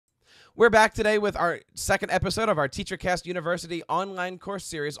We're back today with our second episode of our TeacherCast University online course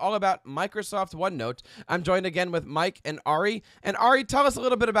series all about Microsoft OneNote. I'm joined again with Mike and Ari. And Ari, tell us a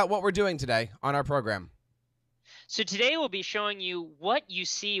little bit about what we're doing today on our program. So today we'll be showing you what you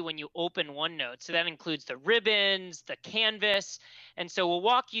see when you open OneNote. So that includes the ribbons, the canvas, and so we'll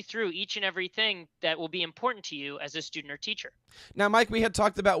walk you through each and everything that will be important to you as a student or teacher. Now, Mike, we had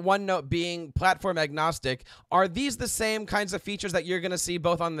talked about OneNote being platform agnostic. Are these the same kinds of features that you're going to see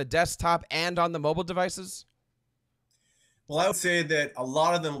both on the desktop and on the mobile devices? Well, I would say that a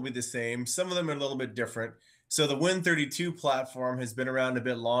lot of them will be the same. Some of them are a little bit different. So the Win32 platform has been around a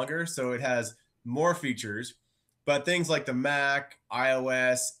bit longer, so it has more features. But things like the Mac,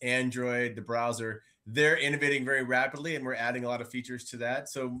 iOS, Android, the browser, they're innovating very rapidly, and we're adding a lot of features to that.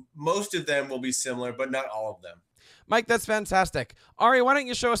 So most of them will be similar, but not all of them. Mike, that's fantastic. Ari, why don't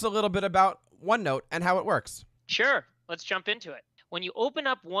you show us a little bit about OneNote and how it works? Sure, let's jump into it. When you open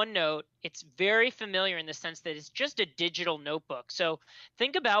up OneNote, it's very familiar in the sense that it's just a digital notebook. So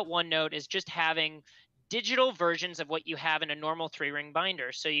think about OneNote as just having digital versions of what you have in a normal 3-ring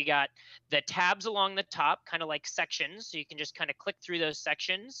binder. So you got the tabs along the top, kind of like sections. So you can just kind of click through those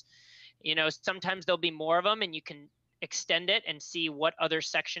sections. You know, sometimes there'll be more of them and you can extend it and see what other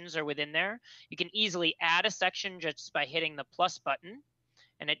sections are within there. You can easily add a section just by hitting the plus button,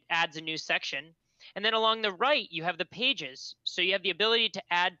 and it adds a new section. And then along the right, you have the pages. So you have the ability to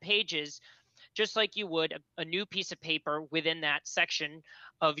add pages just like you would a new piece of paper within that section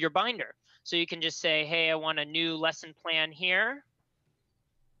of your binder. So you can just say, hey, I want a new lesson plan here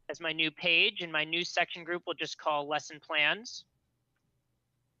as my new page, and my new section group will just call lesson plans.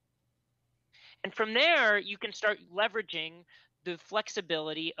 And from there, you can start leveraging the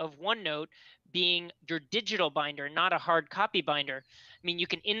flexibility of OneNote being your digital binder, not a hard copy binder. I mean, you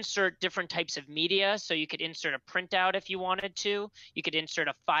can insert different types of media. So you could insert a printout if you wanted to. You could insert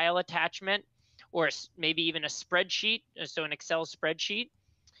a file attachment, or maybe even a spreadsheet, so an Excel spreadsheet.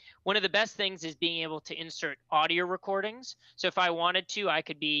 One of the best things is being able to insert audio recordings. So if I wanted to, I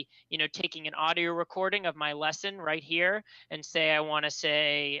could be, taking an audio recording of my lesson right here and say, I want to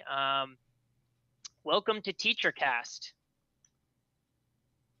say, welcome to TeacherCast.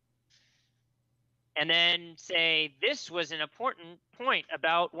 And then say, this was an important point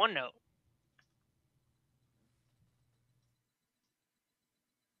about OneNote.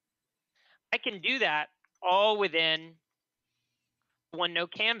 I can do that all within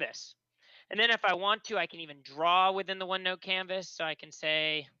OneNote canvas. And then if I want to, I can even draw within the OneNote canvas. So I can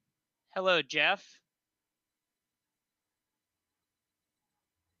say, hello, Jeff.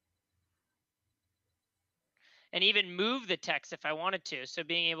 And even move the text if I wanted to. So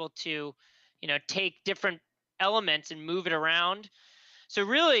being able to, take different elements and move it around. So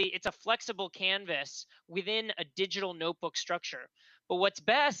really, it's a flexible canvas within a digital notebook structure. But what's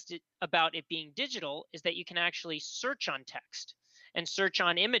best about it being digital is that you can actually search on text and search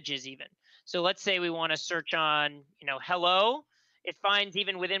on images even. So let's say we want to search on, hello. It finds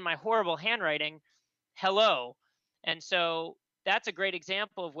even within my horrible handwriting, hello. And so that's a great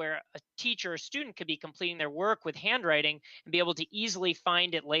example of where a teacher or student could be completing their work with handwriting and be able to easily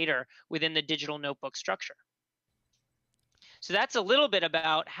find it later within the digital notebook structure. So that's a little bit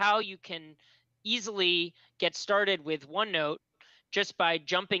about how you can easily get started with OneNote just by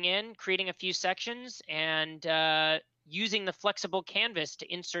jumping in, creating a few sections, and using the flexible canvas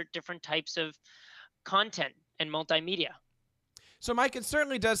to insert different types of content and multimedia. So, Mike, it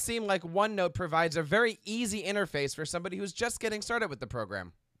certainly does seem like OneNote provides a very easy interface for somebody who's just getting started with the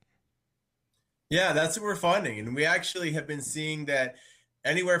program. Yeah, that's what we're finding. And we actually have been seeing that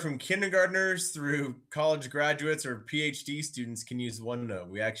anywhere from kindergartners through college graduates or PhD students can use OneNote.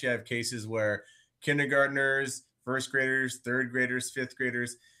 We actually have cases where kindergartners, first graders, third graders, fifth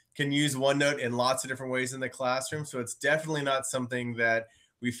graders can use OneNote in lots of different ways in the classroom. So it's definitely not something that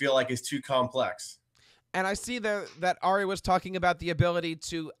we feel like is too complex. And I see that Ari was talking about the ability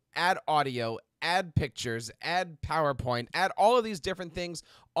to add audio, add pictures, add PowerPoint, add all of these different things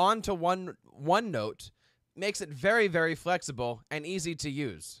onto OneNote. Makes it very, very flexible and easy to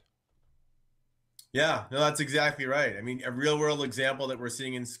use. Yeah, no, that's exactly right. I mean, a real world example that we're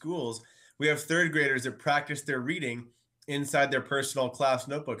seeing in schools, we have third graders that practice their reading inside their personal class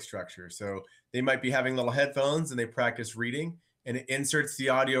notebook structure. So they might be having little headphones and they practice reading, and it inserts the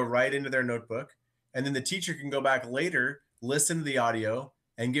audio right into their notebook. And then the teacher can go back later, listen to the audio,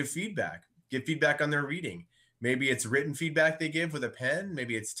 and give feedback on their reading. Maybe it's written feedback they give with a pen.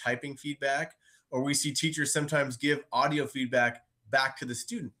 Maybe it's typing feedback. Or we see teachers sometimes give audio feedback back to the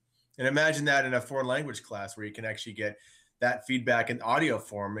student. And imagine that in a foreign language class where you can actually get that feedback in audio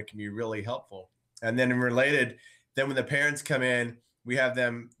form. It can be really helpful. And then related, then when the parents come in we have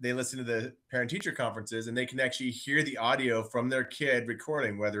them, they listen to the parent-teacher conferences, and they can actually hear the audio from their kid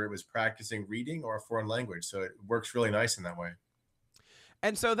recording, whether it was practicing reading or a foreign language. So it works really nice in that way.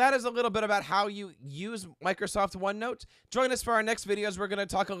 And so that is a little bit about how you use Microsoft OneNote. Join us for our next videos. We're going to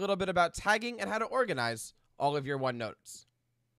talk a little bit about tagging and how to organize all of your OneNotes.